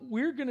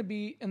we're going to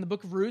be in the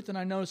book of Ruth, and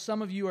I know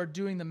some of you are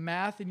doing the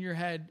math in your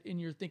head, and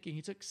you're thinking,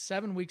 he took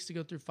 7 weeks to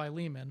go through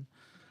Philemon.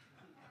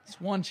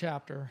 It's one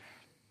chapter.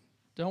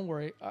 Don't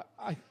worry.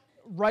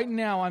 Right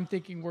now, I'm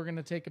thinking we're going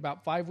to take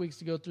about 5 weeks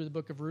to go through the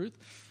book of Ruth.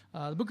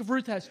 The book of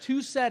Ruth has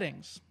 2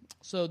 settings.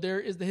 So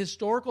there is the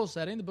historical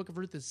setting. The book of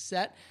Ruth is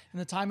set in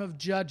the time of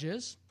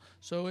Judges.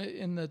 So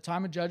in the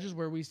time of Judges,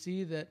 where we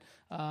see that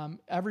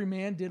every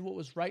man did what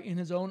was right in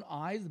his own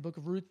eyes, the book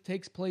of Ruth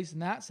takes place in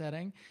that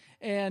setting.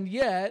 And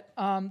yet,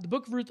 the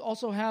book of Ruth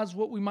also has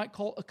what we might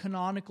call a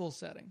canonical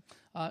setting.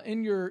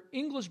 In your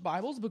English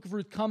Bibles, the book of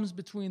Ruth comes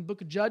between the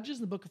book of Judges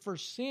and the book of 1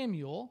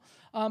 Samuel.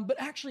 But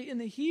actually, in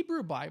the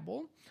Hebrew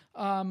Bible,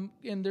 and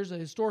there's a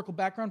historical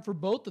background for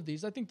both of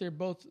these. I think they're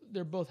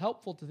both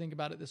helpful to think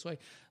about it this way.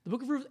 The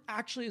book of Ruth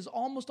actually is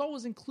almost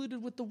always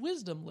included with the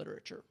wisdom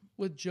literature,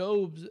 with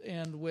Job's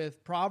and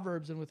with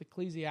Proverbs and with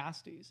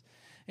Ecclesiastes.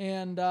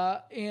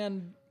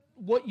 And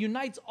what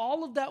unites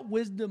all of that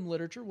wisdom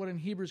literature, what in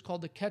Hebrew is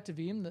called the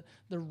Ketuvim,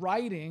 the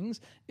writings,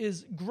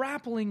 is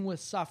grappling with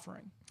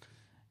suffering.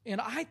 And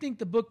I think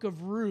the book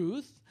of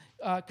Ruth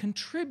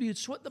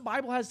contributes to what the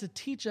Bible has to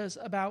teach us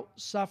about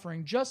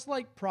suffering, just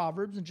like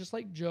Proverbs and just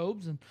like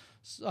Job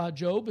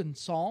and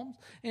Psalms.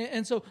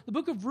 And so the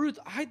book of Ruth,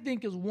 I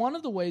think, is one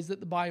of the ways that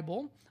the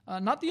Bible,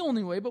 not the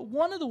only way, but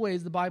one of the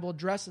ways the Bible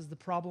addresses the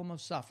problem of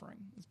suffering.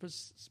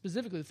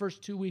 Specifically, the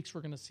first 2 weeks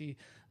we're going to see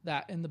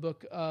that in the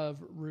book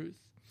of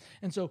Ruth.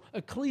 And so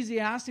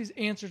Ecclesiastes'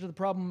 answer to the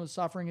problem of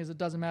suffering is it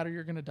doesn't matter,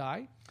 you're going to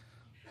die.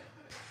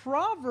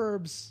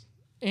 Proverbs'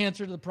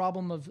 answer to the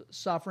problem of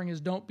suffering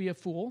is don't be a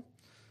fool.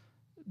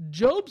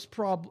 Job's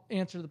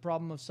answer to the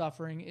problem of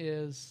suffering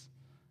is,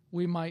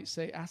 we might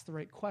say, ask the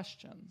right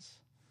questions.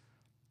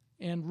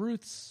 And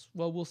Ruth's,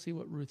 well, we'll see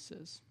what Ruth's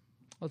is.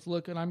 Let's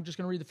look, and I'm just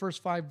going to read the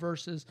first 5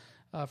 verses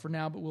for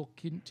now, but we'll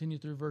continue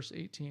through verse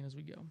 18 as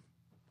we go.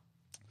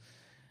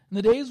 In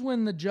the days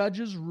when the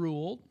judges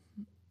ruled,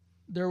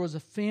 there was a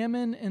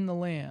famine in the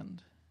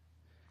land,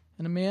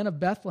 and a man of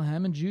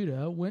Bethlehem in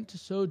Judah went to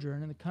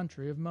sojourn in the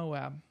country of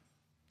Moab,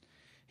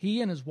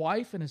 he and his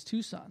wife and his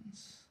 2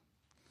 sons.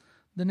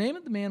 The name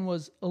of the man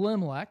was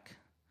Elimelech,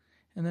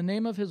 and the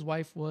name of his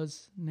wife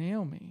was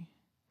Naomi.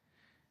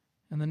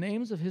 And the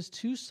names of his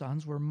 2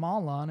 sons were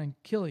Mahlon and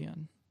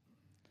Chilion.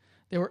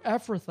 They were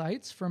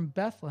Ephrathites from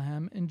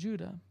Bethlehem in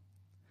Judah.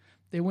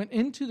 They went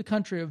into the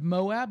country of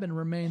Moab and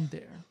remained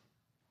there.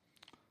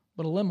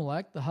 But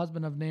Elimelech, the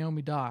husband of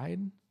Naomi, died,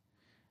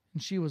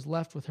 and she was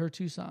left with her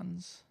 2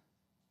 sons.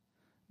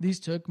 These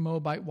took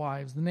Moabite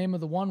wives. The name of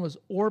the one was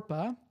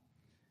Orpah,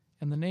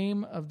 and the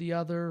name of the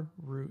other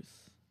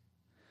Ruth.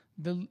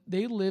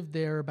 They lived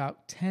there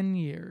about 10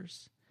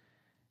 years,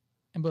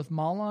 and both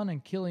Mahlon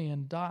and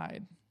Chilion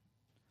died,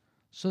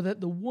 so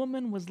that the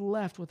woman was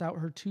left without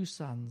her 2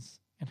 sons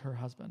and her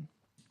husband.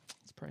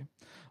 Let's pray.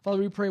 Father,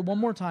 we pray one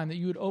more time that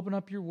you would open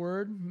up your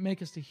word,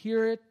 make us to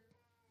hear it,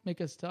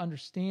 make us to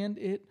understand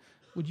it.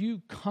 Would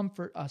you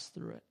comfort us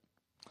through it?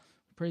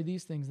 We pray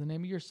these things in the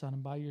name of your Son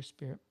and by your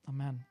Spirit.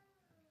 Amen.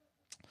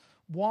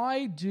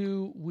 Why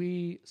do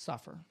we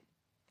suffer?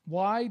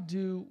 Why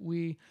do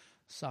we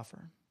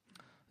suffer?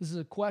 This is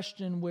a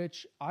question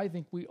which I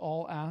think we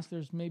all ask.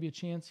 There's maybe a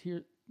chance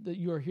here that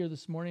you are here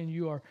this morning and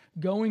you are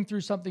going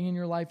through something in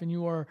your life and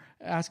you are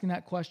asking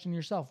that question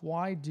yourself.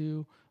 Why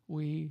do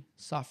we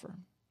suffer?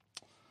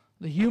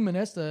 The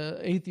humanist, the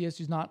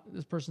atheist,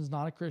 this person's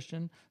not a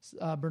Christian,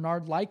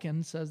 Bernard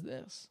Lycan says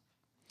this.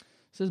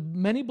 He says,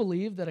 many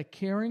believe that a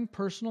caring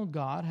personal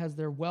God has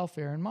their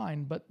welfare in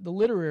mind, but the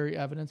literary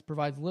evidence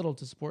provides little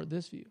to support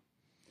this view.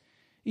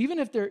 Even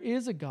if there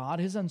is a God,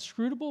 his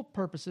inscrutable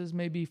purposes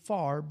may be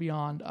far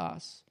beyond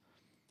us.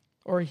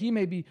 Or he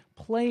may be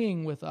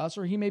playing with us,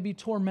 or he may be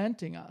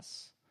tormenting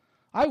us.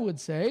 I would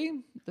say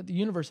that the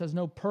universe has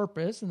no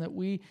purpose and that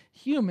we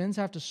humans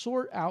have to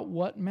sort out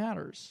what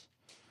matters.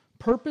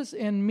 Purpose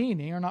and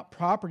meaning are not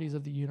properties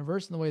of the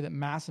universe in the way that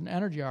mass and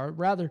energy are.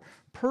 Rather,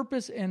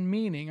 purpose and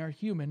meaning are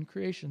human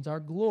creations, our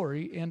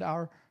glory and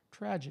our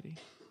tragedy.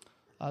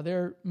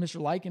 Mr.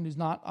 Lycan, who's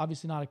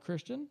obviously not a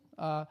Christian,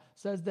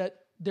 says that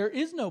there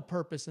is no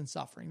purpose in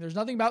suffering. There's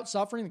nothing about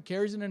suffering that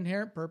carries an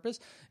inherent purpose.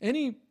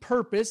 Any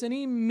purpose,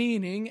 any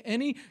meaning,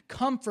 any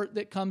comfort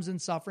that comes in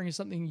suffering is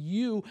something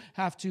you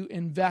have to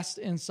invest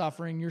in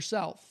suffering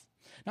yourself.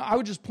 Now, I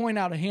would just point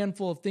out a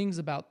handful of things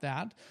about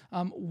that.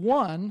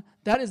 One,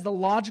 that is the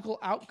logical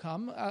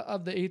outcome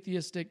of the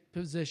atheistic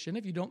position.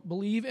 If you don't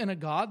believe in a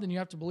God, then you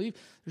have to believe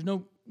there's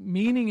no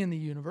meaning in the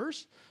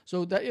universe.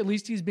 So that at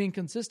least he's being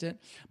consistent.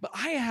 But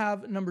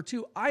number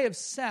 2, I have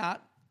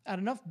sat at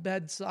enough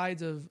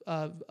bedsides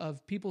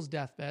of people's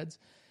deathbeds,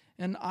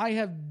 and I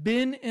have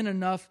been in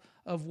enough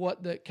of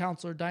what the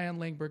counselor Diane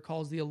Langberg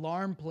calls the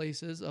alarm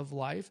places of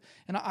life.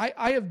 And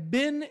I have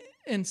been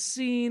and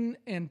seen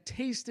and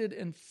tasted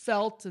and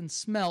felt and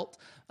smelt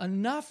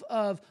enough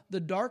of the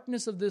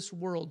darkness of this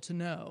world to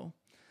know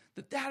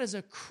that that is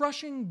a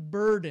crushing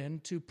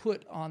burden to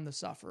put on the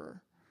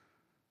sufferer.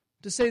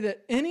 to say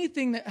that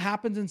anything that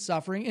happens in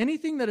suffering,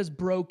 anything that is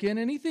broken,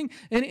 anything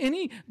and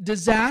any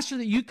disaster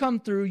that you come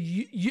through,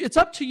 it's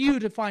up to you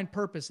to find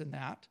purpose in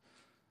that.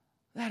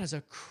 That is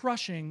a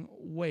crushing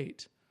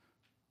weight.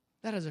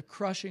 That is a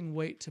crushing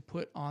weight to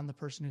put on the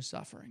person who's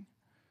suffering.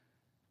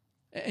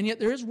 And yet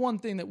there is one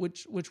thing that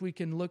which we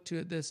can look to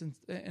at this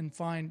and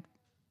find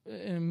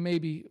and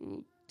maybe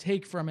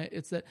take from it.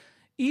 It's that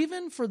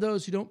even for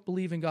those who don't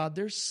believe in God,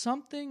 there's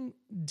something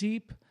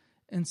deep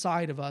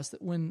inside of us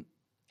that when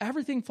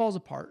everything falls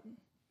apart,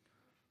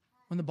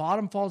 when the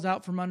bottom falls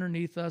out from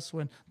underneath us,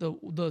 when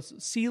the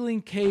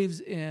ceiling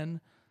caves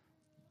in,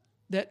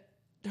 that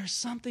there's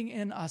something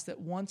in us that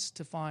wants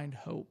to find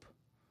hope.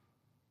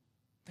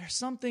 There's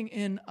something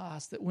in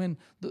us that when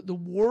the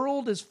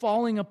world is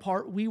falling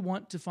apart, we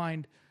want to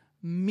find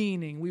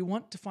meaning. We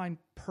want to find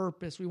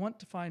purpose. We want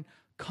to find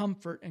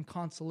comfort and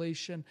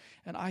consolation.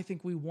 And I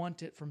think we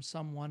want it from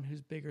someone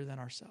who's bigger than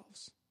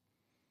ourselves.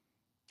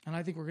 And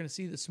I think we're going to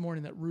see this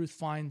morning that Ruth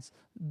finds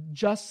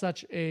just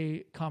such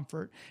a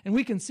comfort. And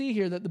we can see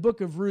here that the book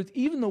of Ruth,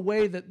 even the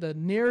way that the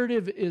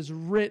narrative is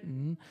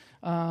written,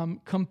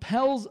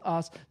 compels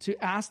us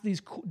to ask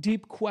these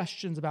deep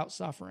questions about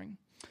suffering.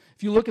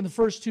 If you look in the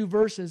first two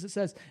verses, it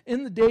says,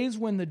 in the days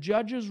when the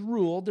judges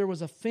ruled, there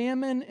was a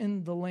famine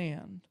in the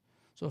land.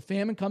 So a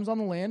famine comes on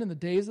the land in the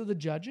days of the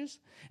judges.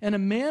 And a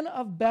man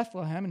of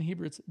Bethlehem, in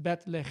Hebrew it's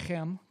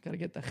Bethlehem, got to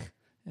get the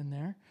in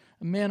there.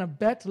 A man of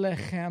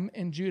Bethlehem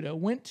in Judah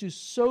went to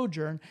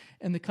sojourn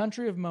in the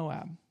country of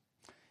Moab,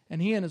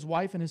 and he and his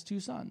wife and his 2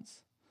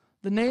 sons.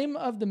 The name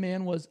of the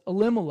man was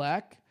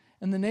Elimelech,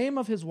 and the name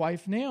of his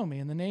wife Naomi,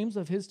 and the names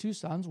of his 2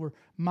 sons were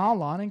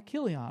Mahlon and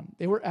Chilion.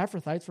 They were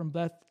Ephrathites from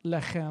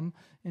Bethlehem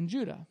in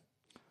Judah.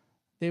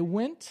 They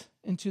went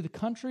into the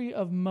country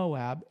of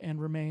Moab and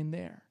remained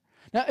there.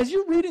 Now, as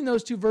you're reading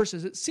those 2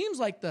 verses, it seems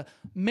like the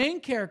main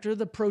character,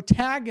 the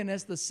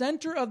protagonist, the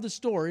center of the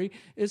story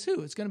is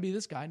who? It's going to be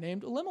this guy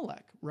named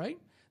Elimelech, right?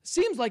 It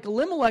seems like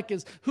Elimelech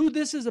is who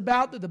this is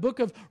about, that the book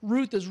of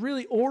Ruth is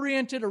really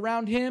oriented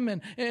around him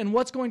and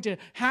what's going to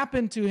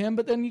happen to him.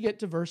 But then you get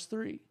to verse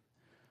 3. It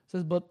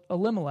says, but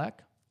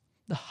Elimelech,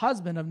 the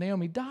husband of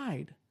Naomi,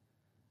 died.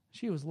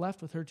 She was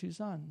left with her 2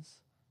 sons.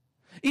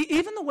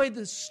 Even the way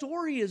the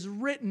story is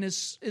written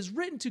is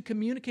written to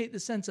communicate the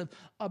sense of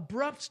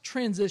abrupt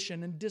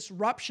transition and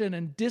disruption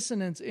and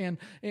dissonance and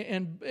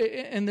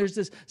there's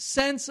this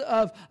sense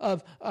of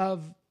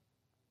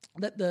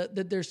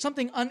that there's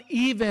something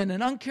uneven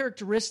and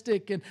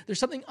uncharacteristic, and there's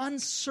something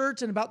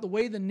uncertain about the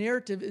way the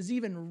narrative is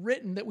even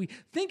written, that we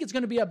think it's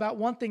going to be about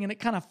one thing and it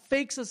kind of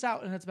fakes us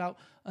out and it's about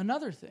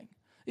another thing.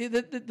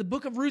 The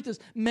book of Ruth is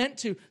meant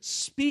to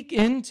speak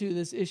into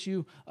this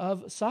issue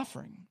of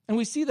suffering. And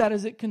we see that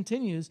as it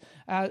continues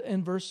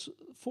in verse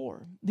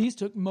 4. These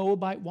took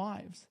Moabite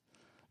wives.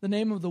 The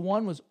name of the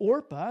one was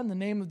Orpah, and the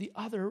name of the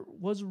other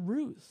was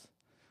Ruth.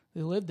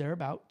 They lived there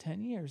about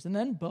 10 years. And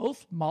then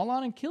both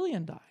Mahlon and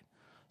Chilion died,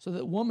 so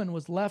that woman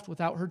was left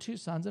without her 2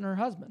 sons and her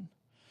husband.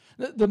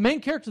 The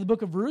main character of the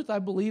book of Ruth, I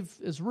believe,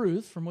 is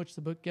Ruth, from which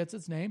the book gets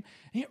its name.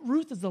 And yet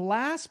Ruth is the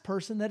last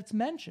person that it's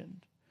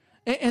mentioned.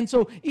 And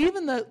so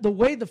even the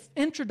way the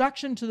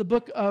introduction to the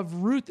book of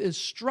Ruth is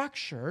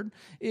structured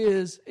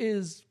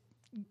is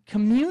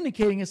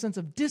communicating a sense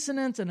of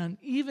dissonance and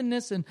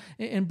unevenness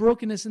and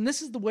brokenness. And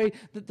this is the way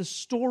that the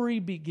story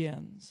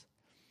begins.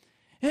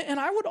 And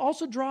I would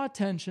also draw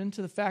attention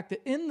to the fact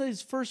that in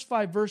these first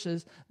 5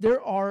 verses,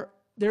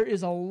 there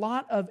is a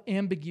lot of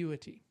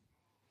ambiguity.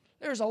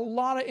 There's a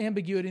lot of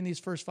ambiguity in these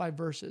first 5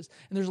 verses.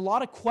 And there's a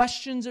lot of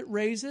questions it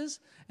raises,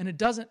 and it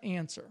doesn't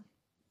answer.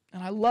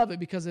 And I love it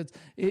because it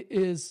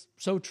is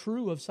so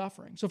true of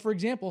suffering. So, for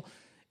example,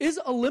 is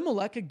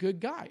Elimelech a good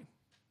guy?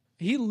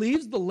 He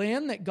leaves the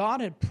land that God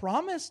had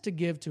promised to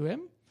give to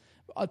him.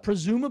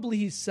 Presumably,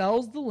 he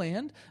sells the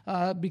land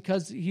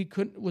because he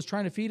was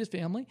trying to feed his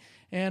family.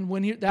 And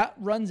when that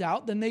runs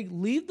out, then they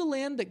leave the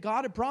land that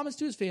God had promised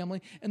to his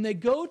family, and they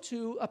go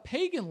to a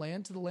pagan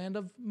land, to the land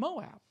of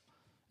Moab.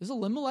 Is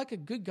Elimelech a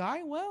good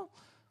guy? Well,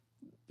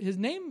 his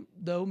name,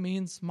 though,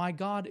 means my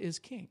God is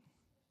king.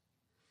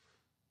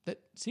 That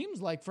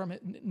seems like from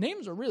it,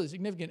 names are really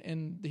significant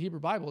in the Hebrew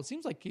Bible. It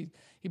seems like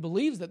he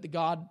believes that the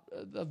God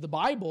of the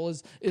Bible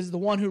is the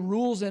one who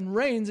rules and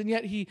reigns, and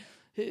yet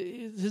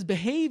his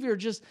behavior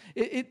just,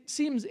 it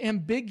seems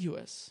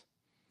ambiguous.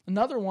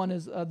 Another one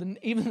is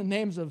even the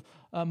names of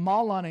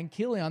Mahlon and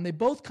Chilion. They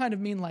both kind of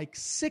mean like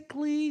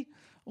sickly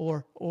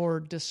or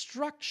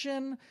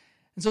destruction.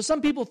 And so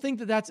some people think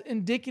that that's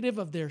indicative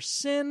of their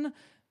sin,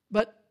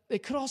 but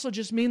it could also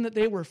just mean that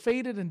they were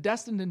fated and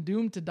destined and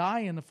doomed to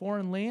die in a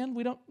foreign land.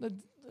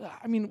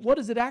 What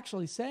is it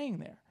actually saying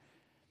there?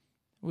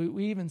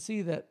 We even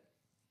see that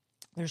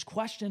there's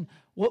question,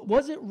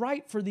 was it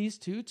right for these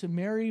 2 to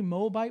marry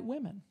Moabite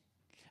women?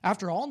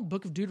 After all, in the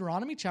book of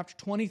Deuteronomy, chapter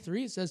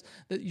 23, it says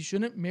that you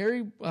shouldn't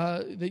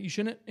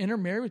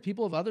intermarry with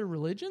people of other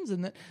religions,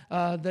 and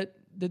that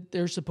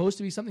there's supposed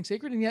to be something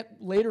sacred. And yet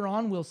later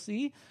on, we'll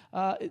see,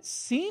 it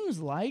seems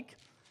like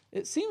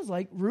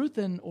Ruth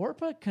and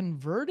Orpah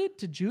converted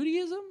to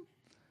Judaism.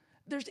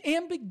 There's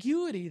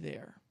ambiguity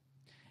there.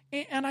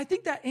 And I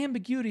think that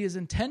ambiguity is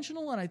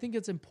intentional, and I think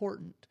it's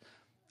important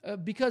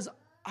because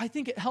I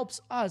think it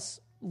helps us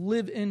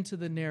live into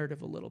the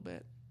narrative a little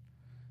bit.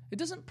 It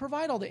doesn't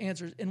provide all the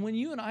answers. And when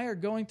you and I are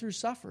going through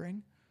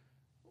suffering,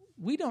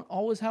 we don't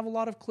always have a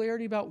lot of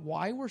clarity about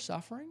why we're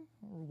suffering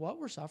or what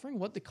we're suffering,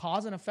 what the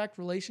cause and effect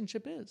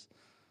relationship is.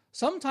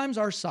 Sometimes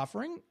our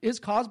suffering is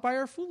caused by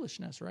our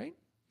foolishness, right?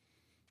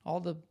 All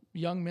the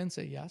young men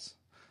say yes.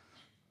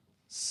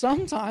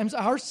 Sometimes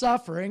our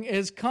suffering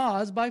is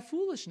caused by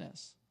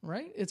foolishness,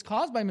 right? It's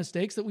caused by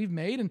mistakes that we've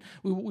made and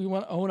we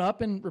want to own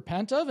up and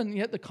repent of, and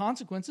yet the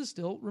consequences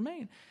still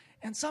remain.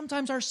 And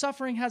sometimes our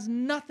suffering has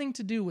nothing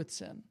to do with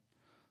sin.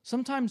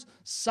 Sometimes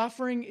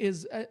suffering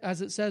is,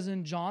 as it says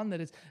in John,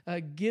 that it's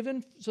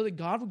given so that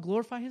God would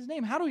glorify his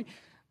name. How do we...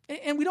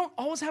 And we don't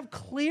always have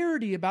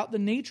clarity about the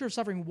nature of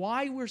suffering,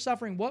 why we're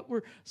suffering, what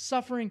we're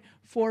suffering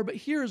for. But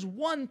here's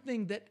one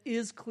thing that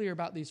is clear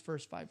about these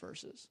first 5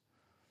 verses.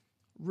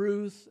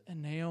 Ruth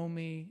and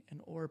Naomi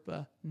and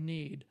Orpah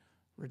need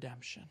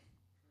redemption.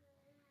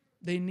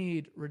 They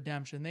need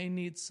redemption. They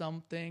need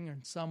something or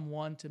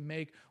someone to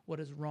make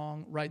what is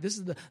wrong right. This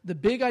is the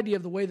big idea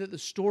of the way that the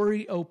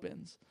story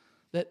opens,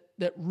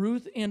 that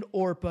Ruth and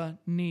Orpah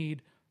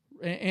need,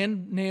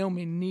 and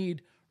Naomi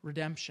need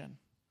redemption.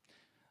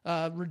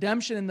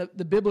 Redemption in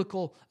the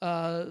biblical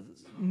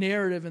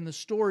narrative and the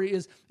story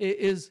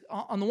is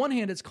on the one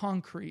hand, it's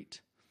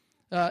concrete.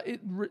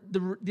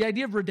 The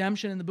idea of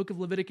redemption in the book of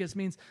Leviticus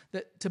means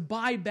that to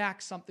buy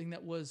back something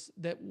that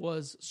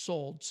was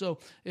sold. So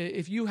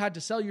if you had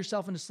to sell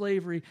yourself into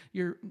slavery,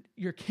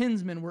 your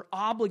kinsmen were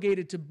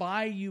obligated to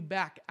buy you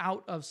back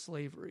out of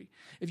slavery.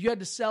 If you had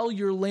to sell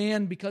your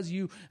land because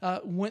you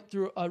went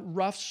through a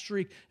rough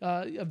streak,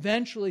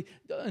 eventually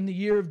in the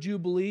year of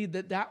Jubilee,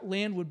 that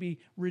land would be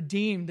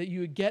redeemed, that you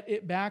would get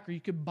it back or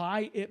you could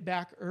buy it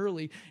back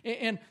early.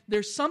 And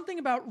there's something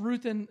about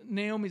Ruth and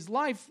Naomi's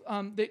life.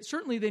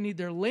 Certainly they need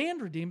their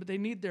land redeemed, but they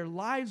need their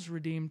lives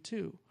redeemed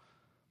too.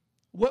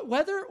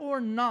 Whether or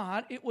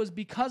not it was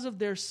because of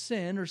their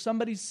sin or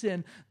somebody's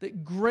sin that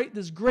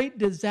this great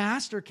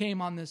disaster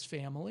came on this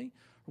family,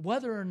 or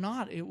whether or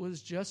not it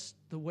was just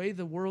the way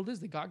the world is,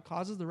 that God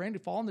causes the rain to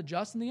fall on the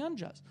just and the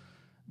unjust,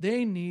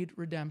 they need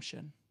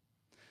redemption.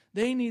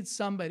 They need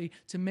somebody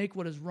to make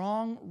what is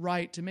wrong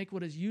right, to make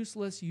what is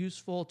useless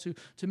useful, to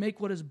make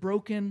what is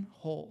broken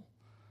whole.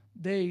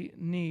 They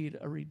need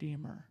a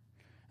redeemer.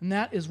 And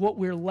that is what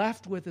we're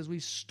left with as we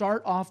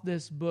start off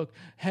this book,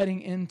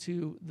 heading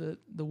into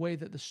the way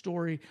that the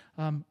story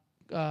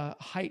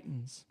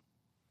heightens.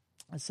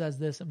 It says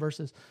this in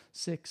verses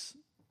 6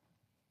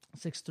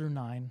 through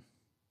 9.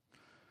 It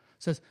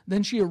says,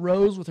 "Then she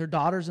arose with her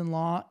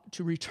daughters-in-law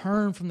to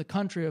return from the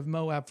country of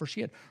Moab, for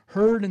she had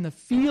heard in the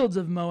fields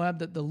of Moab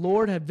that the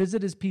Lord had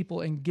visited his people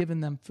and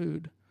given them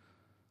food.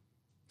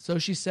 So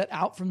she set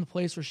out from the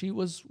place where she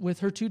was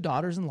with her 2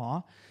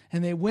 daughters-in-law,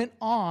 and they went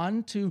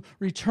on to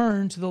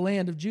return to the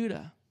land of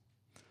Judah.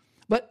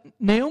 But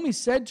Naomi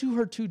said to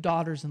her 2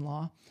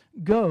 daughters-in-law,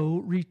 'Go,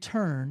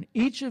 return,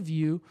 each of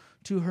you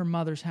to her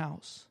mother's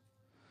house.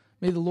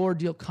 May the Lord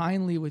deal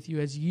kindly with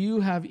you, as you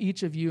have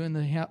each of you in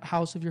the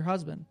house of your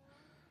husband.'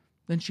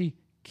 Then she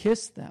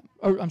kissed them.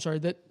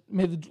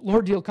 May the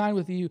Lord deal kind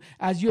with you,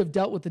 as you have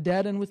dealt with the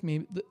dead and with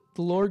me.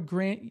 The Lord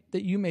grant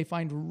that you may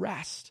find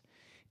rest,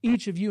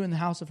 each of you in the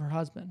house of her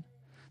husband.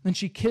 Then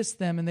she kissed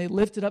them, and they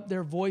lifted up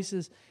their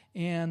voices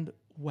and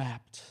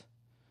wept."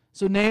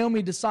 So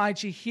Naomi decides,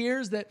 she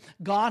hears that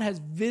God has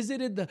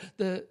visited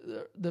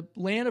the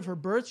land of her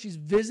birth. She's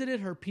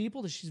visited her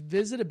people. She's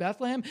visited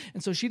Bethlehem.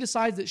 And so she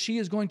decides that she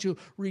is going to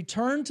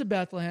return to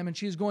Bethlehem, and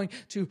she's going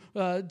to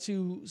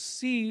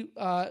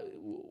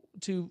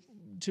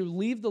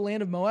leave the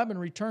land of Moab and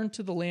return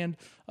to the land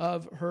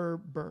of her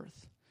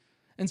birth.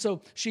 And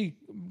so she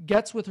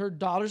gets with her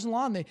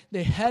daughters-in-law, and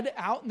they head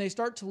out, and they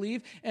start to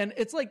leave. And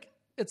it's like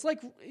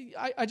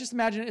I just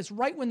imagine it's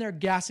right when they're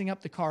gassing up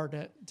the car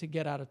to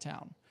get out of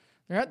town.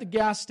 They're at the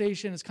gas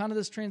station. It's kind of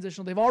this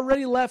transitional. They've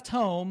already left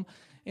home,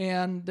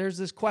 and there's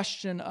this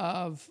question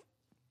of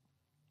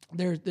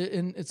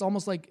and it's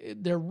almost like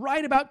they're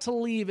right about to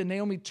leave, and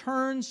Naomi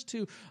turns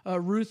to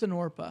Ruth and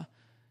Orpah,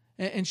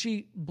 and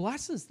she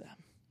blesses them,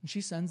 and she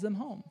sends them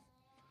home.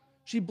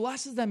 She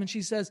blesses them, and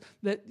she says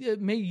that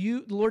may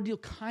the Lord deal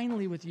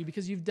kindly with you,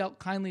 because you've dealt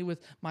kindly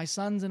with my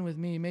sons and with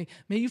me. May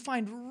you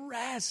find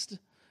rest.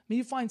 May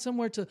you find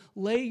somewhere to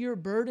lay your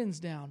burdens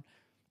down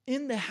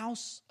in the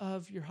house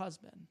of your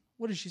husband.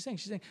 What is she saying?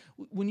 She's saying,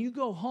 when you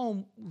go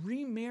home,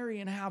 remarry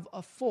and have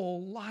a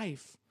full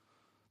life.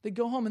 They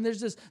go home, and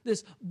there's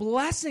this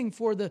blessing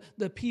for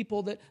the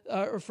people that,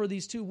 or for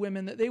these 2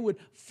 women, that they would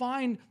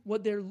find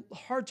what their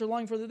hearts are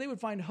longing for, that they would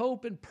find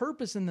hope and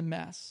purpose in the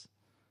mess.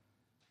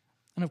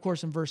 And of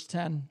course, in verse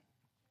 10,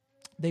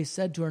 they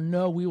said to her,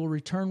 "No, we will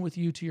return with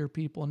you to your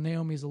people." And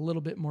Naomi is a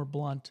little bit more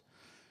blunt.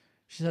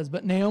 She says,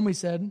 "But Naomi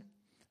said,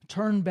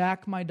 'Turn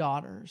back, my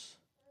daughters.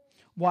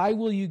 Why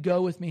will you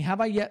go with me?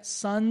 Have I yet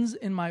sons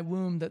in my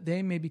womb, that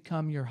they may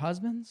become your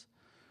husbands?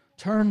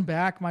 Turn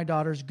back, my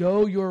daughters,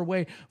 go your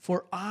way,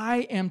 for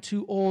I am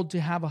too old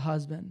to have a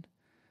husband.'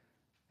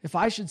 If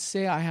I should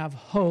say I have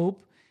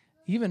hope,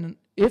 even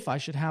if I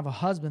should have a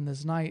husband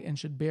this night and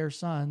should bear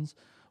sons,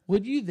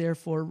 would you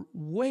therefore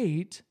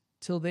wait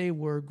till they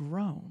were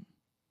grown?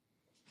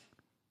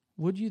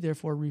 Would you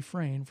therefore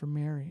refrain from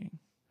marrying?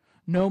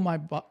 No,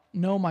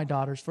 my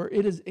daughters, for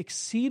it is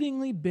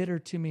exceedingly bitter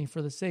to me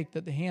for the sake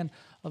that the hand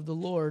of the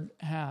Lord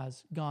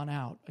has gone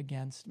out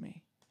against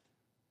me.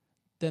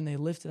 Then they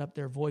lifted up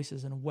their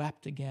voices and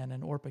wept again,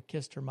 and Orpah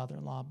kissed her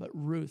mother-in-law, but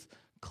Ruth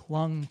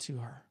clung to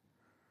her.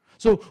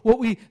 So what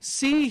we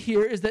see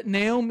here is that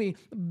Naomi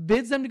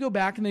bids them to go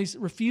back, and they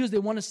refuse. They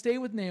want to stay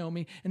with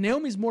Naomi, and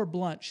Naomi's more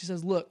blunt. She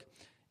says, look,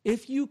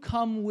 if you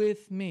come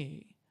with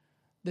me,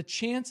 the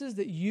chances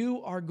that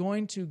you are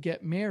going to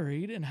get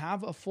married and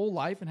have a full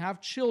life and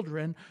have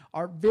children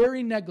are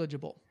very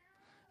negligible.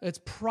 It's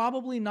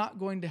probably not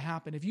going to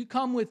happen. If you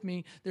come with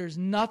me, there's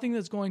nothing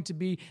that's going to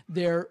be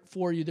there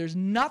for you. There's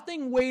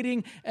nothing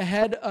waiting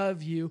ahead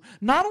of you.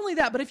 Not only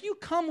that, but if you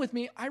come with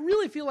me, I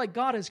really feel like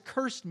God has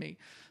cursed me.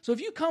 So if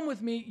you come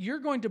with me, you're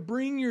going to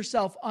bring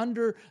yourself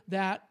under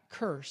that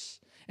curse.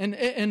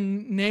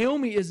 And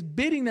Naomi is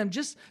bidding them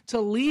just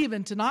to leave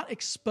and to not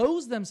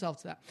expose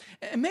themselves to that.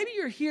 And maybe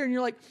you're here and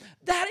you're like,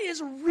 that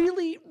is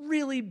really,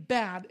 really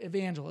bad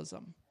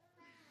evangelism.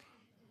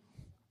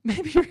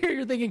 Maybe you're here,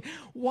 you're thinking,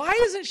 why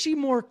isn't she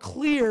more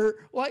clear?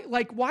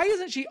 Why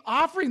isn't she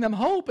offering them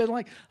hope? And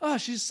like, oh,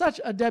 she's such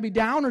a Debbie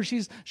Downer.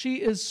 She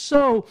is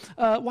so,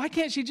 why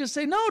can't she just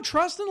say, no,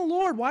 trust in the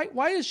Lord?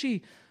 Why is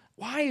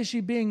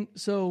she being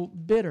so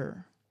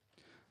bitter?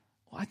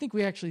 Well, I think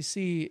we actually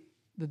see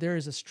that there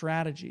is a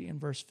strategy in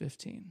verse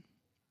 15.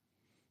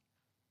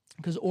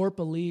 Because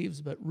Orpah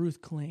leaves, but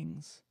Ruth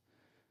clings.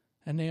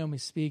 And Naomi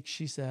speaks,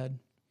 she said,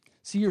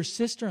 see, your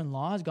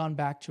sister-in-law has gone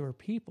back to her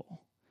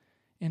people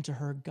and to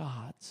her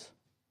gods.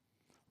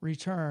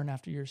 Return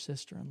after your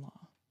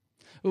sister-in-law.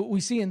 We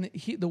see in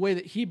the way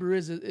that Hebrew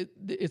is,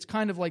 it's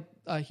kind of like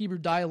Hebrew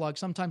dialogue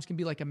sometimes can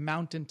be like a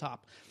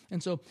mountaintop.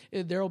 And so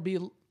there'll be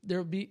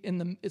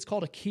it's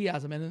called a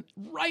chiasm, and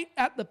right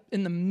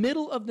in the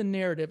middle of the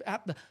narrative,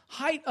 at the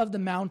height of the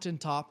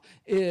mountaintop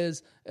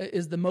is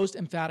the most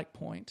emphatic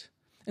point.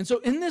 And so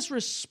in this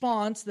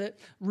response that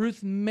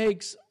Ruth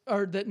makes,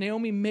 or that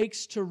Naomi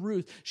makes to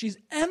Ruth, she's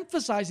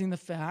emphasizing the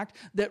fact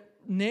that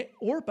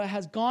Orpah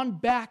has gone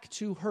back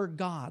to her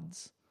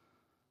gods.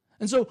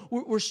 And so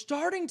we're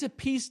starting to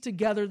piece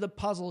together the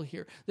puzzle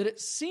here, that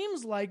it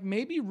seems like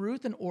maybe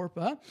Ruth and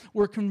Orpah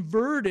were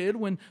converted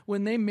when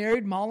they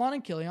married Mahlon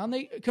and Chilion.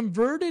 They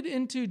converted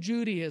into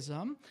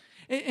Judaism,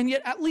 and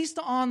yet at least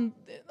in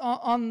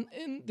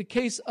the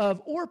case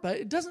of Orpah,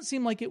 it doesn't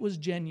seem like it was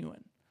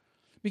genuine.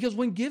 Because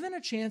when given a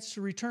chance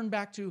to return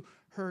back to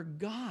her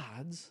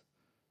gods,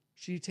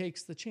 she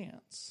takes the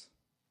chance.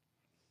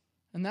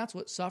 And that's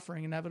what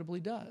suffering inevitably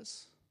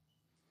does.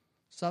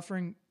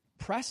 Suffering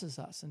presses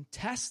us and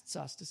tests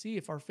us to see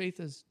if our faith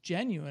is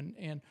genuine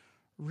and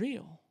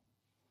real.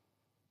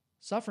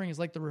 Suffering is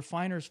like the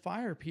refiner's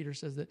fire, Peter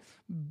says,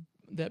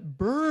 that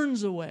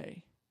burns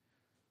away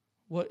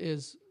what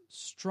is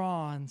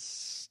straw and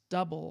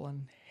stubble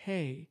and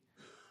hay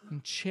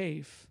and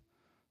chaff,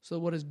 so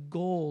what is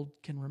gold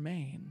can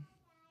remain.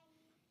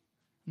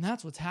 And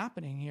that's what's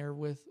happening here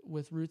with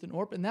Ruth and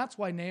Orpah. And that's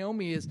why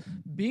Naomi is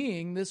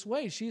being this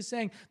way. She's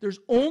saying, there's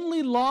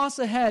only loss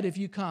ahead if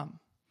you come.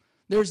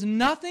 There's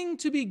nothing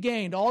to be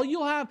gained. All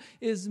you'll have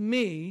is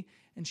me.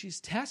 And she's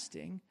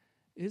testing,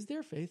 is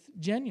their faith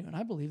genuine?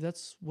 I believe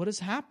that's what is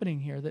happening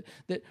here,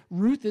 that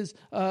Ruth is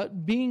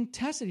being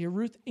tested here.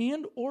 Ruth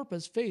and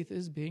Orpah's faith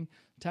is being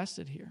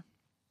tested here.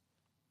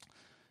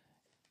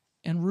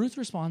 And Ruth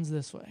responds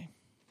this way.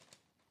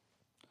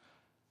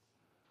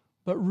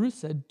 But Ruth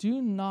said, do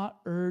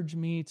not urge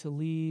me to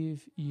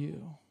leave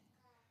you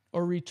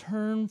or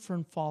return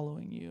from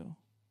following you.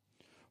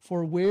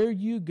 For where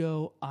you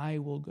go, I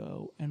will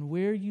go, and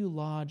where you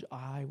lodge,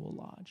 I will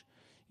lodge.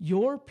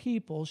 Your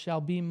people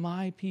shall be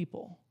my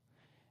people,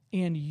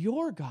 and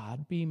your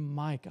God be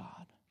my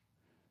God.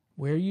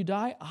 Where you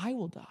die, I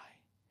will die,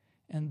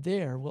 and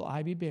there will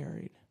I be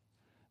buried.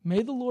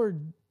 May the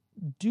Lord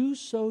do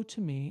so to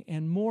me,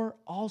 and more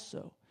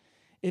also,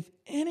 if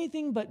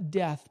anything but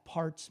death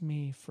parts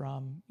me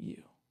from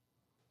you.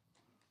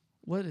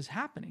 What is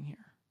happening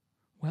here?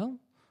 Well,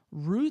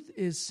 Ruth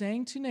is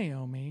saying to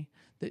Naomi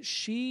that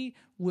she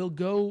will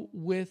go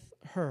with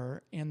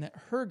her and that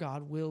her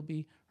God will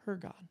be her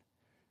God.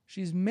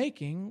 She's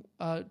making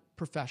a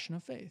profession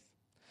of faith.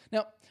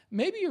 Now,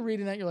 maybe you're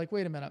reading that, you're like,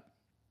 wait a minute.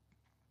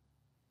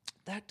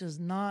 That does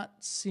not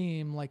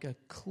seem like a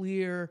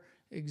clear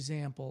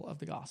example of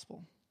the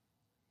gospel.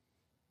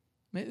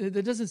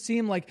 It doesn't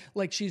seem like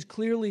she's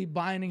clearly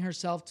binding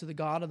herself to the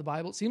God of the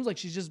Bible. It seems like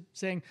she's just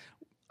saying,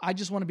 I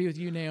just want to be with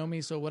you, Naomi,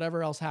 so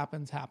whatever else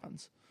happens,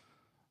 happens.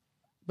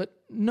 But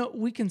no,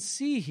 we can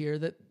see here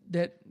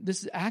that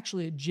this is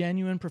actually a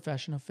genuine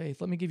profession of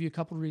faith. Let me give you a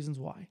couple of reasons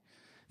why.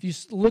 If you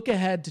look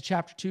ahead to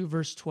chapter 2,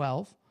 verse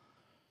 12,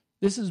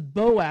 this is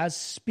Boaz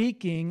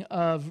speaking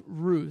of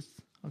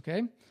Ruth,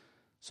 okay?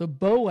 So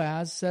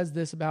Boaz says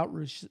this about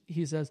Ruth.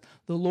 He says,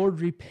 the Lord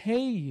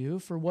repay you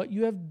for what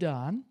you have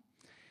done,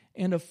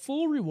 and a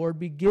full reward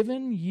be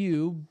given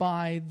you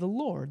by the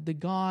Lord, the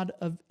God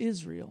of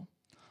Israel,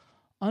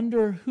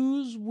 under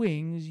whose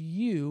wings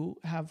you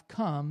have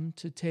come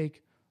to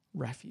take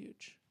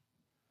refuge.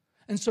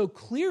 And so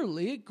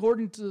clearly,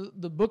 according to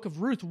the book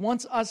of Ruth,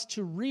 wants us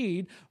to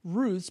read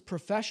Ruth's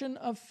profession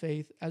of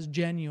faith as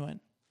genuine.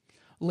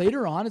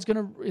 Later on, it's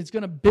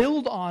going to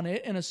build on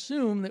it and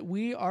assume that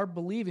we are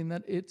believing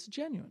that it's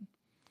genuine.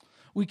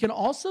 We can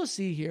also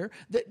see here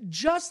that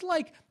just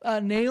like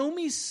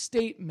Naomi's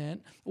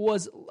statement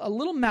was a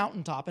little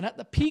mountaintop, and at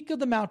the peak of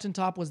the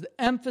mountaintop was the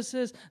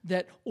emphasis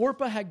that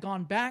Orpah had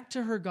gone back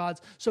to her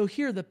gods. So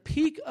here, the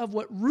peak of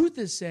what Ruth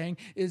is saying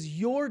is,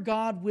 your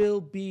God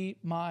will be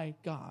my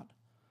God.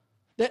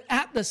 That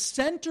at the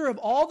center of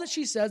all that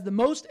she says, the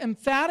most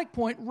emphatic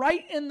point,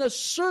 right in the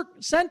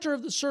center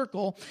of the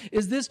circle,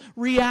 is this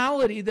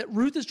reality that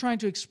Ruth is trying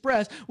to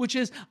express, which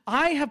is,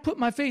 I have put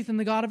my faith in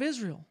the God of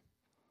Israel.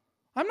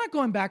 I'm not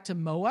going back to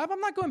Moab.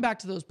 I'm not going back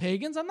to those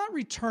pagans. I'm not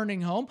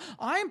returning home.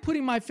 I am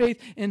putting my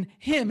faith in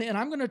Him, and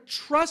I'm going to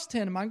trust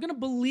Him. I'm going to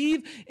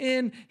believe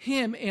in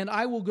Him, and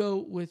I will go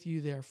with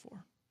you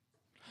therefore.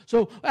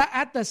 So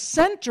at the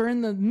center,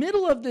 in the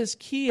middle of this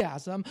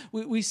chiasm,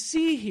 we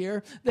see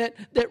here that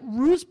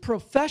Ruth's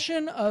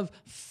profession of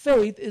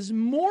faith is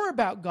more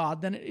about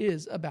God than it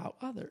is about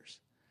others.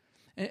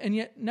 And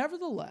yet,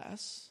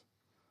 nevertheless,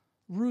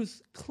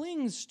 Ruth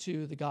clings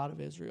to the God of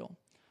Israel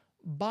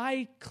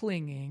by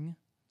clinging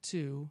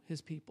to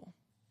His people.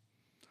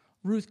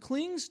 Ruth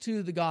clings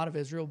to the God of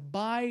Israel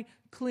by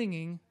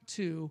clinging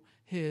to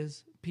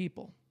His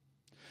people.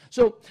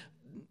 So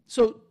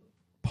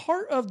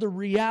part of the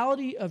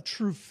reality of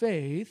true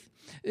faith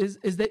is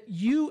that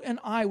you and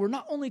I were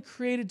not only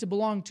created to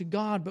belong to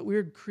God, but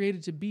we're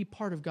created to be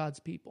part of God's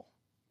people.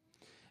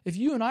 If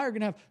you and I are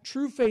going to have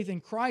true faith in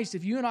Christ,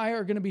 if you and I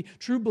are going to be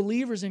true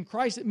believers in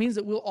Christ, it means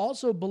that we'll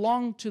also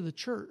belong to the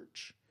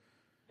church.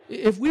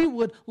 If we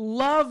would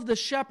love the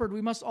shepherd,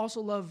 we must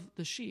also love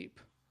the sheep.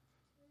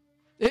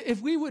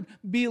 If we would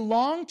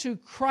belong to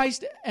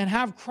Christ and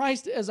have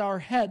Christ as our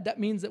head,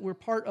 that means that we're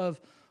part of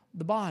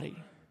the body.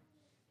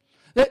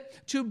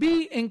 That to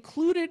be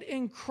included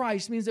in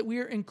Christ means that we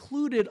are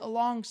included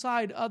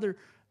alongside other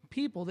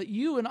people, that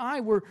you and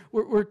I were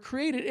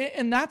created.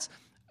 And that's,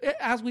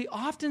 as we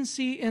often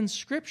see in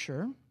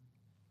Scripture,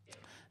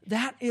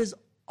 that is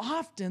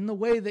often the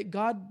way that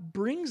God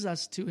brings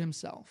us to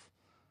Himself.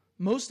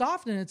 Most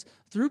often it's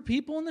through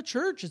people in the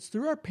church. It's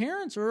through our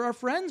parents or our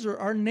friends or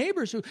our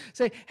neighbors who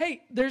say,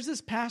 hey, there's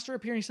this pastor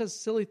up here and he says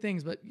silly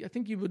things, but I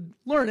think you would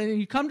learn. And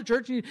you come to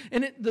church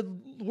and the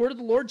word of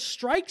the Lord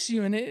strikes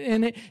you and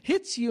it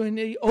hits you and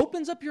it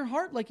opens up your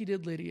heart like He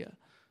did Lydia.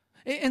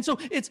 And so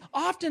it's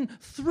often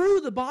through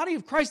the body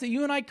of Christ that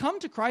you and I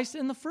come to Christ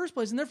in the first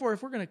place. And therefore,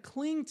 if we're going to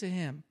cling to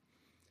Him,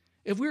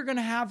 if we're going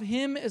to have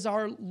Him as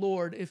our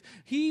Lord, if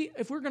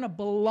we're going to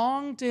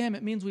belong to Him,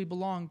 it means we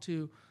belong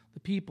to the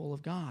people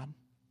of God.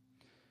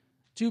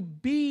 To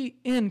be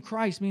in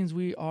Christ means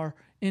we are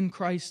in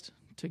Christ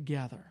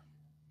together.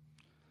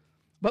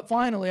 But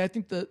finally, I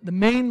think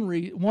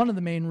one of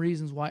the main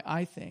reasons why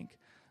I think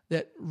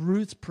that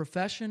Ruth's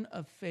profession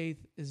of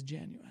faith is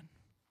genuine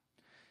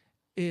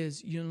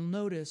is you'll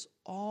notice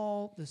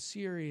all the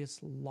serious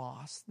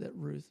loss that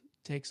Ruth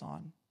takes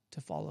on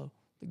to follow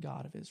the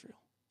God of Israel.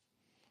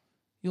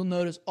 You'll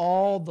notice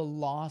all the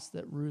loss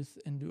that Ruth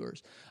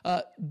endures.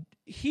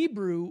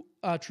 Hebrew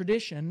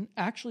tradition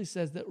actually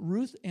says that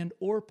Ruth and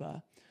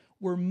Orpah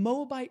were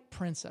Moabite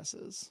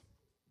princesses.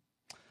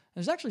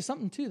 There's actually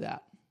something to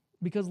that,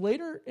 because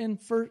later in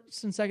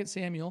 1st and 2nd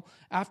Samuel,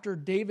 after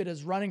David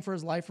is running for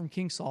his life from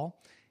King Saul,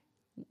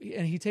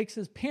 and he takes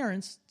his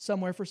parents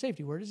somewhere for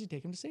safety. Where does he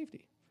take them to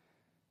safety?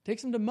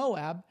 Takes them to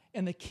Moab,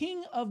 and the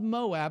king of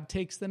Moab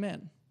takes them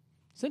in.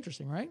 It's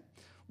interesting, right?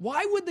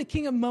 Why would the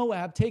king of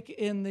Moab take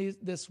in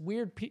this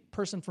weird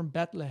person from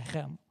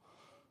Bethlehem?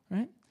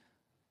 Right?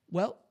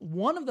 Well,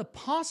 one of the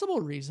possible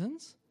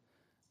reasons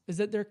is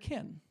that they're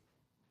kin,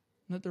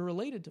 that they're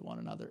related to one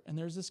another, and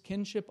there's this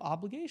kinship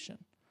obligation.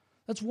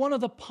 That's one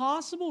of the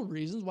possible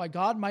reasons why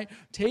God might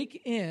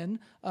take in,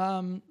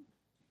 the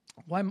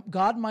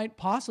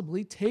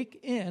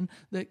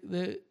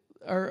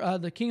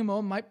king of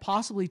Moab might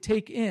possibly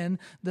take in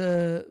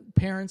the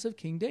parents of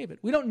King David.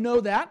 We don't know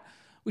that.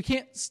 We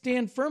can't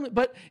stand firmly,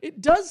 but it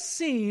does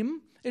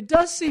seem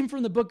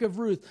from the book of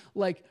Ruth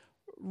like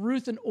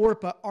Ruth and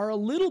Orpah are a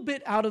little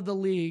bit out of the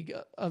league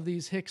of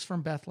these hicks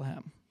from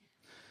Bethlehem.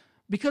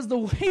 Because the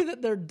way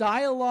that their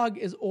dialogue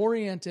is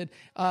oriented,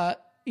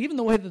 even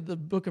the way that the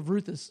book of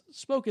Ruth is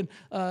spoken,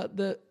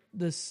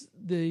 Ruth's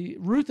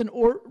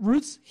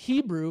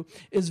Hebrew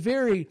is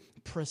very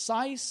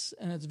precise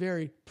and it's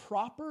very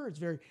proper. It's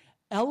very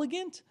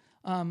elegant.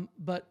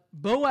 But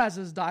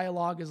Boaz's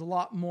dialogue is a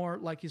lot more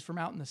like he's from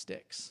out in the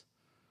sticks.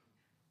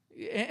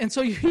 And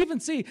so you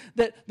even see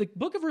that the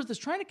book of Ruth is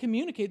trying to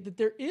communicate that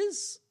there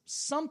is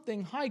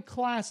something high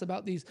class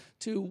about these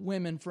two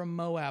women from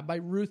Moab,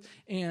 about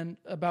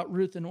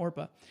Ruth and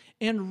Orpah.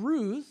 And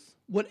Ruth,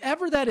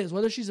 whatever that is,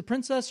 whether she's a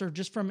princess or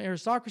just from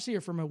aristocracy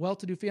or from a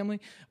well-to-do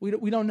family,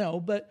 we don't know,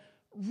 but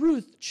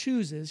Ruth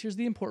chooses, here's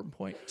the important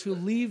point, to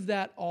leave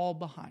that all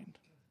behind.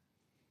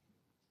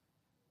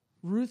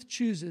 Ruth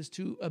chooses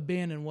to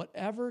abandon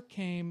whatever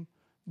came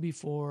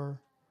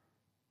before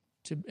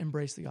to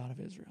embrace the God of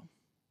Israel.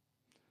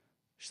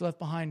 She left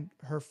behind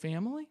her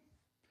family.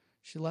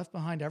 She left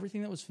behind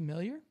everything that was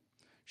familiar.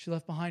 She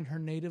left behind her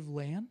native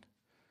land.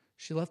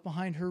 She left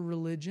behind her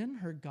religion,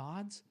 her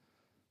gods,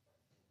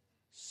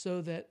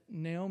 so that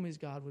Naomi's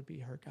God would be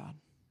her God.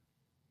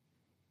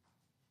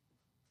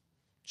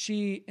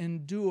 She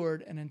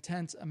endured an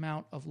intense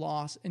amount of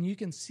loss. And you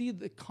can see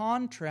the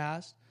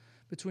contrast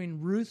between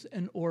Ruth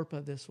and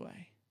Orpah this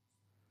way.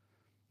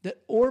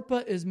 That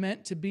Orpah is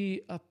meant to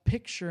be a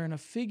picture and a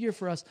figure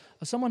for us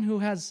of someone who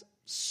has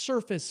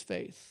surface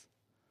faith.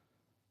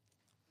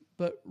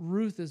 But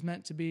Ruth is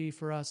meant to be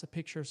for us a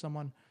picture of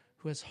someone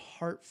who has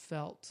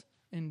heartfelt,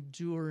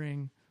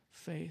 enduring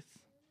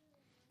faith.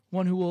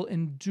 One who will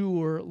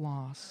endure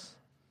loss.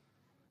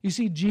 You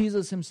see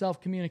Jesus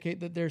himself communicate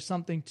that there's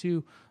something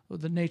to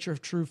the nature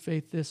of true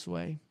faith this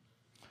way.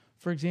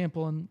 For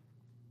example, in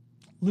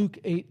Luke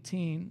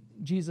 18,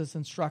 Jesus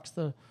instructs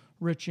the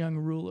rich young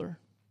ruler.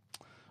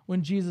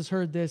 When Jesus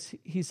heard this,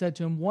 he said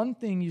to him, "One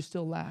thing you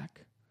still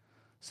lack.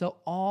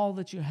 Sell all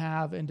that you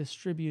have and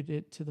distribute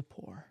it to the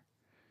poor,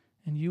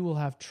 and you will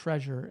have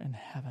treasure in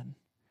heaven.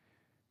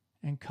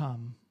 And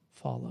come,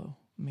 follow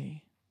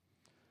me."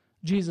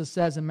 Jesus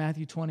says in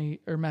Matthew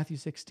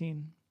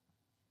 16,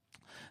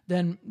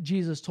 "Then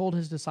Jesus told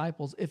his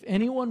disciples, if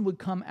anyone would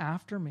come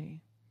after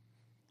me,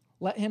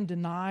 let him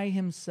deny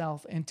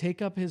himself and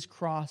take up his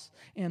cross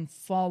and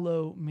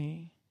follow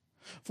me.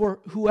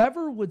 For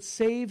whoever would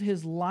save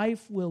his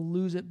life will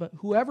lose it, but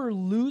whoever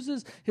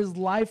loses his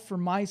life for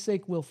my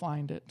sake will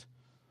find it.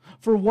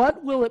 For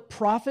what will it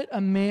profit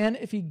a man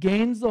if he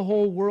gains the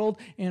whole world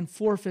and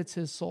forfeits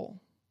his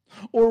soul?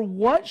 Or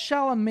what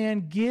shall a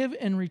man give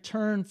in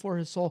return for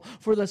his soul?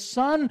 For the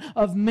Son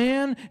of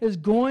Man is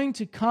going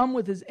to come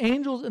with his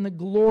angels in the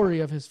glory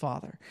of his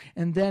Father,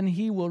 and then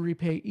he will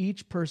repay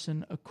each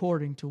person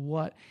according to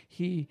what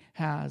he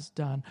has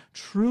done.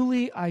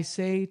 Truly I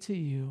say to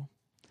you,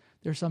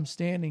 there's some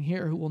standing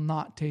here who will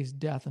not taste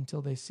death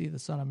until they see the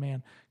Son of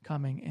Man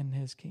coming in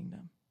his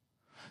kingdom."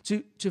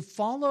 To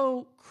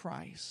follow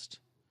Christ,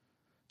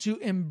 to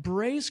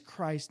embrace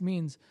Christ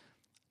means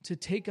to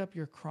take up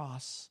your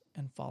cross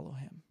and follow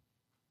him.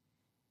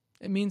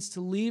 It means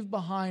to leave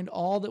behind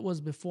all that was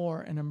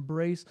before and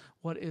embrace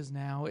what is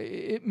now.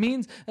 It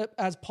means,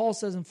 as Paul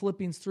says in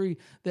Philippians 3,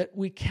 that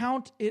we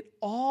count it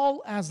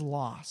all as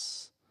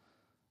loss,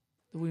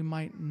 that we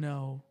might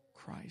know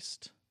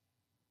Christ.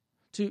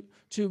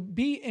 To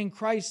be in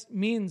Christ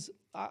means,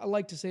 I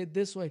like to say it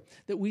this way,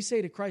 that we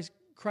say to Christ,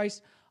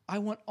 "Christ, I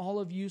want all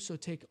of you, so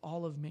take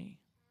all of me."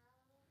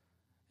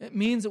 It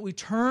means that we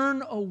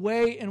turn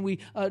away and we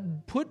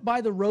put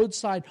by the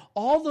roadside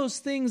all those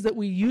things that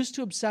we used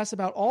to obsess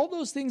about, all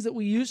those things that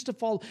we used to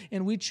follow,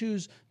 and we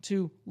choose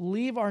to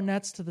leave our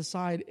nets to the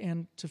side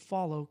and to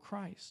follow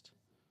Christ.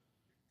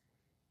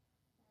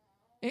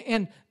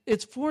 And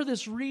it's for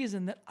this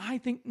reason that I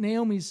think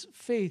Naomi's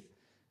faith,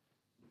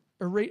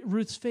 or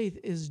Ruth's faith,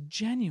 is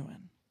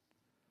genuine.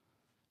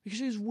 Because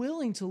she's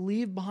willing to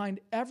leave behind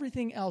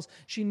everything else.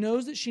 She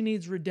knows that she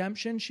needs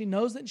redemption. She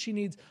knows that she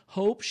needs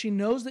hope. She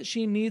knows that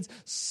she needs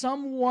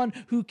someone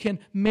who can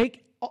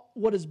make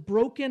what is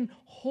broken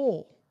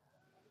whole.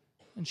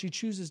 And she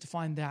chooses to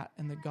find that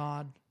in the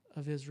God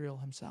of Israel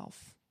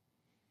himself.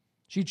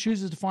 She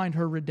chooses to find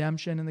her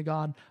redemption in the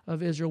God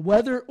of Israel.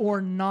 Whether or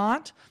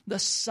not the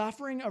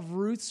suffering of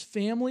Ruth's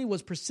family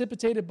was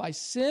precipitated by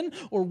sin,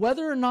 or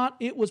whether or not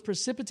it was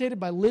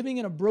precipitated by living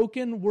in a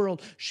broken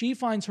world, she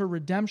finds her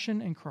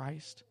redemption in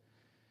Christ.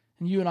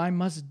 And you and I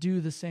must do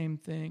the same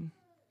thing.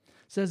 It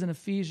says in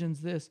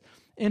Ephesians this,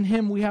 "In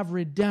him we have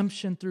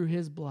redemption through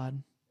his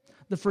blood,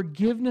 the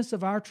forgiveness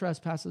of our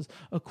trespasses,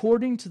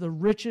 according to the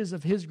riches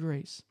of his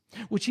grace,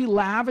 which he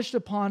lavished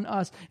upon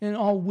us in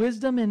all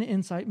wisdom and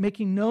insight,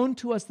 making known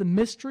to us the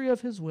mystery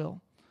of his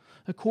will,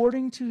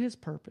 according to his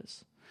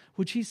purpose,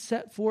 which he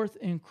set forth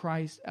in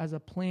Christ as a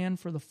plan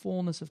for the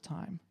fullness of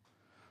time,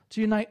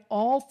 to unite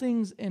all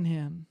things in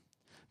him,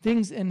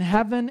 things in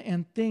heaven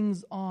and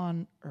things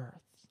on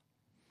earth."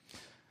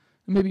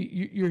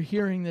 Maybe you're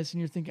hearing this and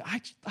you're thinking, I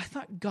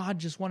thought God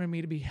just wanted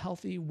me to be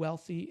healthy,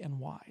 wealthy, and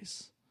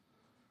wise.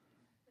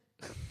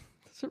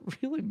 Does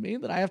it really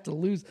mean that I have to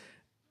lose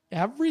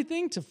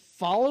everything to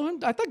follow him?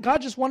 I thought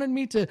God just wanted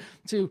me to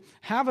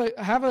have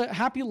a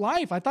happy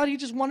life. I thought he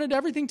just wanted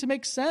everything to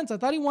make sense. I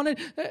thought he wanted,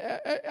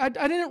 I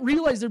didn't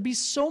realize there'd be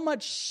so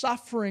much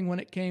suffering when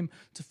it came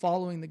to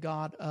following the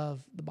God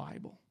of the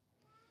Bible.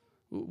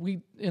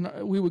 We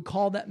would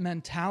call that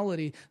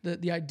mentality,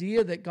 the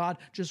idea that God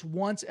just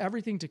wants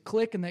everything to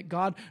click and that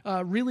God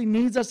really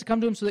needs us to come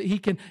to him so that he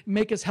can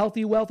make us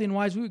healthy, wealthy, and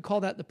wise. We would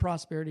call that the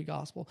prosperity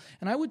gospel.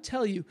 And I would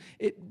tell you,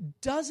 it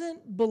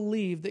doesn't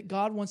believe that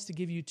God wants to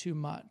give you too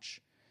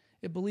much.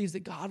 It believes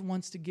that God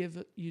wants to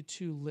give you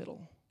too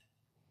little.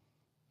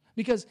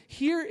 Because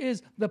here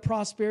is the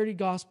prosperity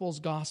gospel's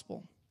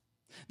gospel.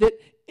 That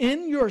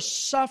in your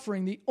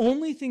suffering, the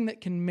only thing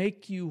that can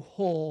make you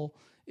whole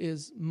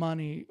is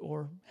money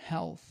or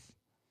health.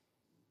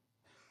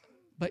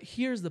 But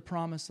here's the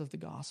promise of the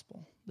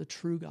gospel, the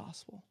true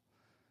gospel,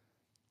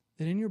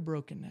 that in your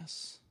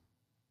brokenness,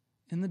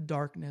 in the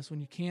darkness, when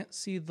you can't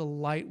see the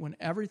light, when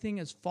everything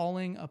is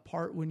falling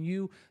apart, when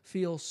you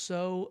feel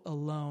so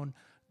alone,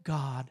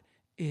 God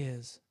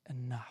is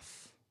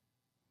enough.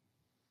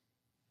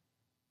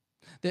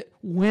 That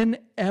when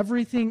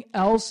everything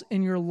else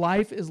in your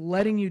life is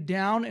letting you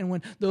down, and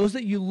when those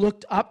that you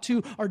looked up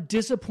to are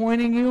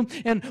disappointing you,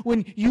 and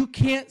when you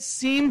can't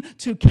seem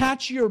to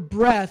catch your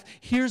breath,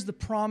 here's the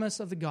promise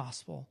of the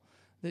gospel,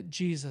 that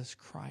Jesus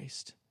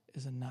Christ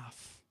is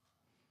enough.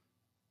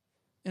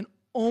 And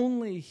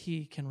only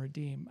He can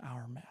redeem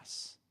our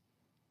mess.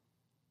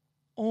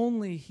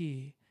 Only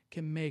He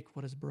can make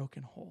what is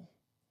broken whole.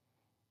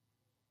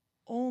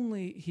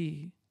 Only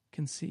He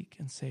can seek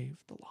and save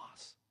the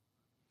lost.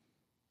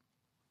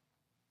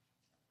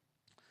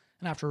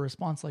 And after a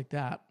response like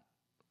that,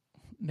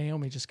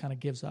 Naomi just kind of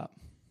gives up.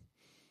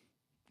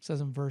 It says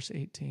in verse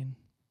 18,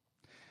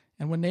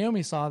 and when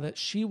Naomi saw that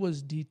she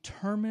was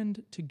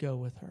determined to go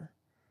with her,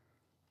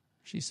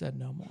 she said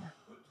no more.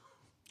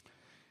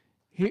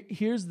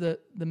 Here's the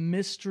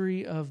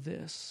mystery of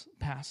this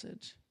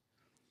passage,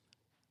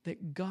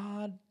 that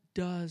God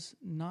does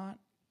not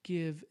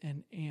give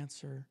an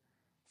answer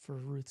for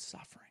Ruth's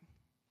suffering,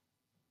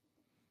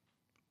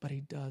 but He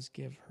does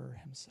give her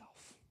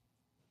Himself.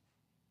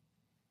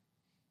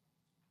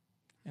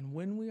 And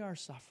when we are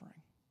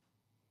suffering,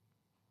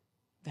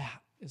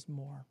 that is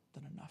more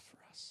than enough for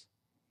us.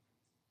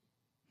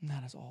 And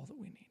that is all that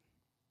we need.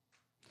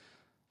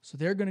 So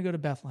they're going to go to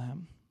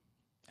Bethlehem,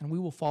 and we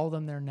will follow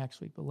them there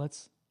next week. But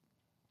let's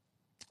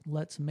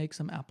make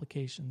some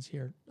applications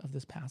here of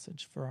this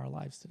passage for our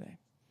lives today.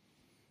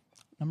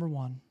 Number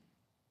one,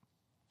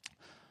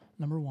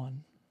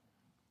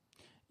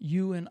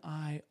 you and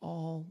I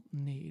all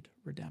need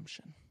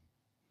redemption.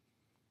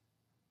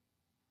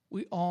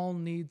 We all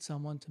need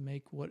someone to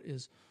make what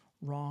is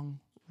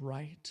wrong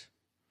right.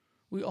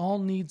 We all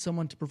need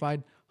someone to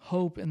provide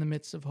hope in the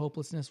midst of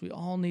hopelessness. We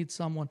all need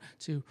someone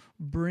to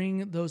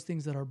bring those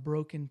things that are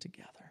broken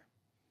together.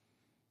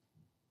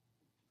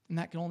 And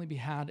that can only be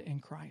had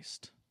in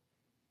Christ.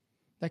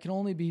 That can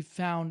only be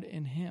found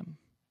in Him.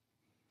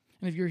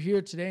 And if you're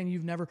here today and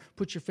you've never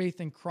put your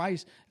faith in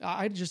Christ,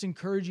 I just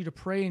encourage you to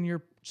pray in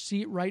your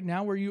seat right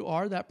now where you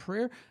are, that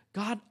prayer.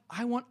 God,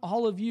 I want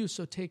all of you,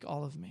 so take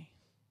all of me.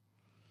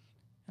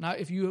 And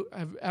if you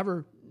have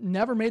ever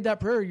never made that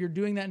prayer, or you're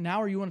doing that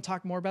now, or you want to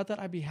talk more about that,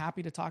 I'd be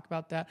happy to talk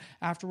about that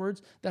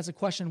afterwards. That's a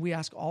question we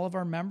ask all of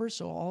our members,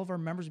 so all of our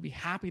members would be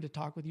happy to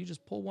talk with you.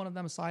 Just pull one of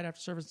them aside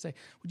after service and say,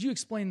 would you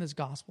explain this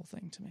gospel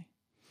thing to me?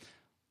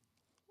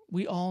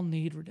 We all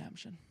need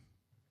redemption.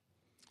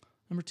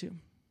 Number two,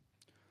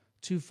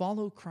 to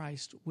follow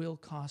Christ will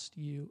cost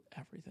you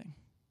everything.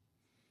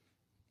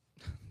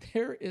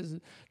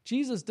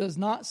 Jesus does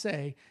not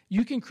say,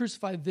 you can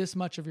crucify this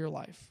much of your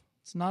life.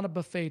 It's not a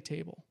buffet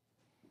table.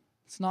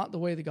 It's not the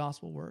way the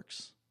gospel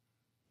works.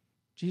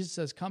 Jesus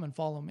says, come and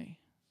follow me.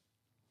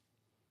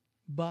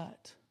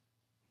 But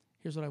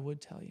here's what I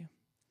would tell you.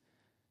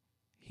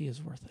 He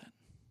is worth it.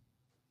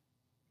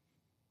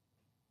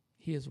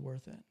 He is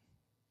worth it.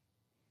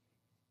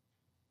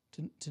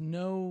 To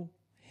know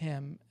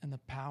Him and the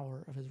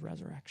power of His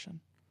resurrection.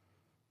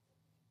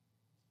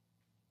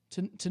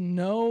 To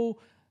know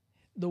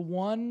the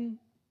one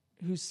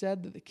who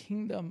said that the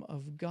kingdom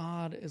of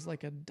God is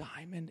like a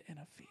diamond in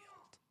a field.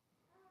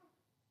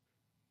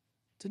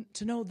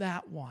 To know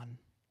that one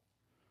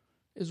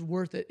is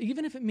worth it,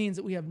 even if it means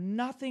that we have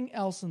nothing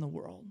else in the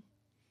world.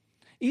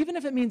 Even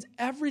if it means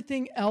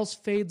everything else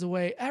fades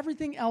away,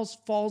 everything else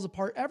falls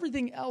apart,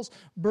 everything else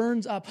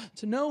burns up.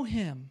 To know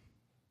Him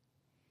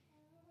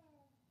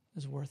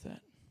is worth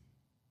it.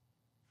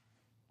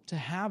 To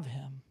have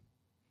Him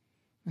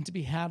and to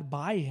be had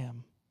by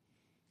Him,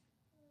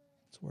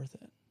 it's worth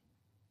it.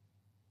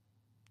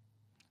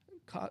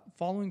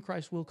 Following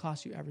Christ will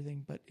cost you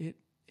everything, but it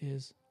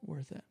is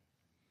worth it.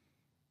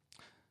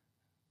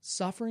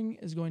 Suffering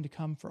is going to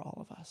come for all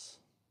of us,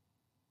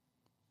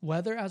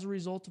 whether as a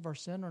result of our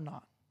sin or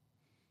not.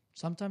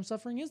 Sometimes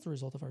suffering is the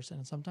result of our sin,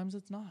 and sometimes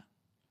it's not.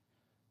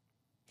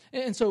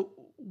 And so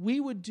we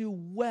would do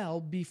well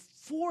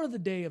before the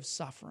day of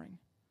suffering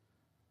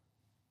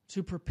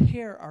to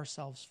prepare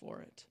ourselves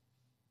for it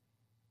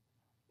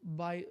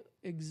by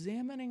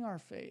examining our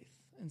faith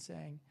and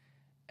saying,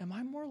 am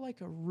I more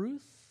like a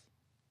Ruth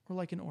or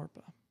like an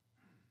Orpah?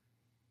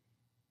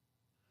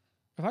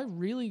 Have I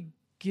really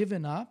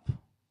given up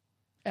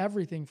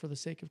everything for the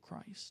sake of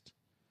Christ?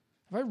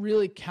 Have I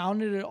really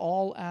counted it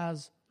all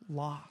as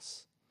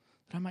loss,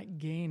 that I might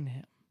gain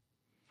Him?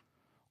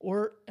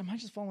 Or am I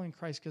just following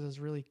Christ because it's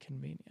really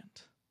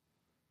convenient?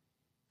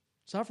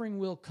 Suffering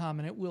will come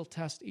and it will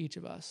test each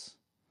of us.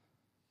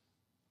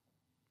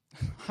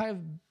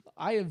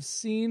 I have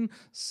seen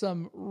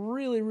some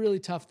really, really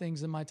tough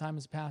things in my time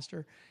as a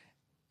pastor,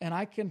 and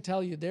I can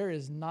tell you there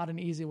is not an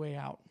easy way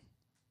out.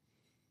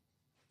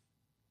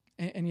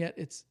 And yet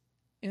it's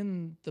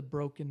in the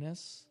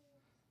brokenness.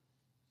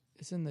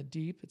 It's in the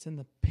deep. It's in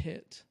the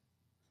pit.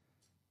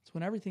 It's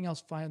when everything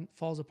else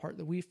falls apart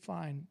that we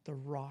find the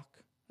Rock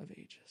of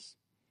Ages.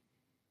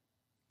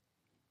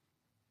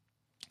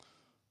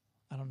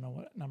 I don't know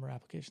what number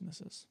application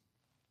this is.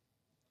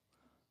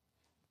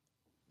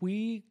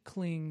 We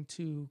cling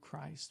to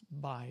Christ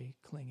by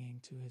clinging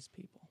to his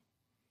people.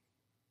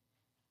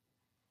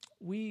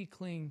 We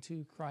cling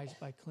to Christ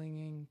by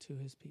clinging to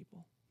his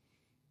people.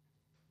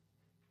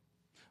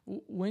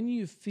 When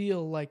you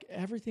feel like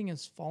everything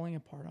is falling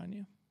apart on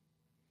you,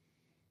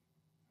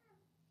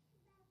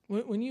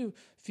 when you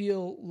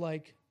feel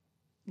like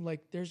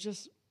there's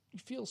just, you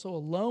feel so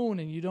alone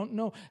and you don't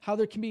know how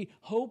there can be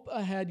hope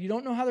ahead, you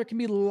don't know how there can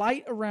be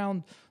light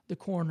around the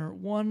corner,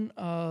 one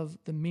of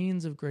the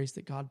means of grace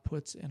that God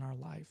puts in our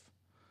life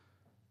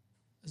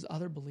is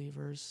other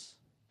believers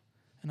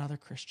and other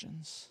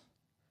Christians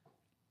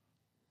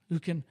who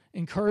can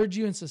encourage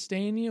you and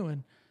sustain you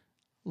and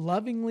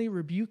lovingly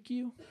rebuke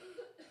you,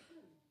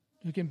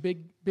 who can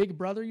big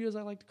brother you, as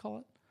I like to call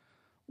it.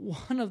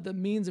 One of the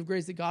means of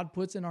grace that God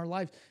puts in our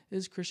life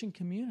is Christian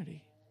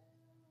community.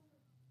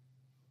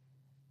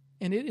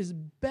 And it is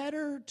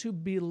better to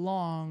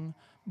belong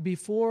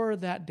before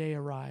that day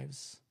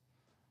arrives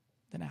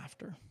than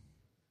after.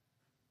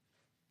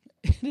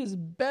 It is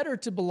better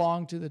to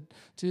belong to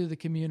the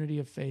community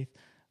of faith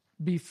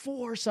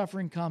before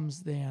suffering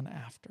comes than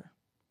after.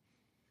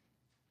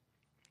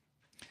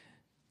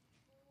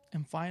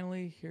 And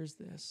finally, here's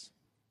this.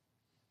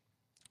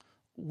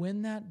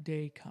 When that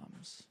day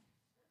comes,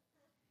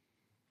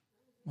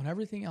 when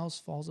everything else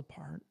falls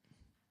apart,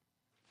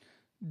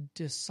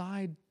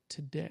 decide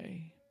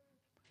today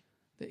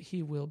that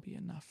he will be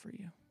enough for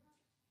you.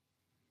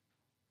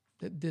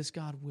 That this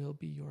God will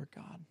be your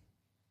God.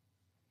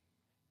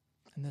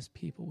 And this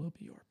people will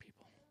be your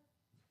people.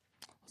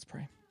 Let's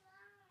pray.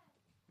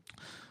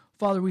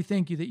 Father, we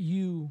thank you that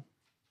you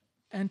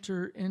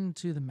enter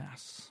into the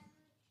mess.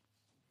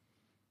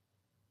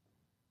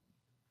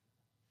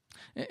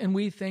 And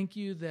we thank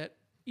you that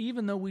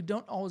even though we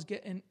don't always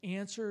get an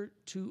answer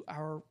to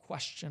our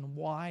question,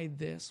 why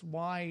this,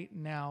 why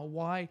now,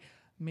 why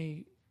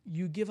me,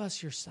 you give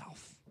us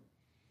yourself.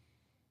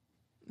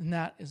 And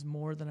that is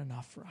more than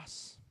enough for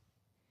us.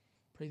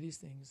 Pray these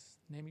things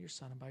in the name of your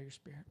Son and by your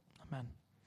Spirit. Amen.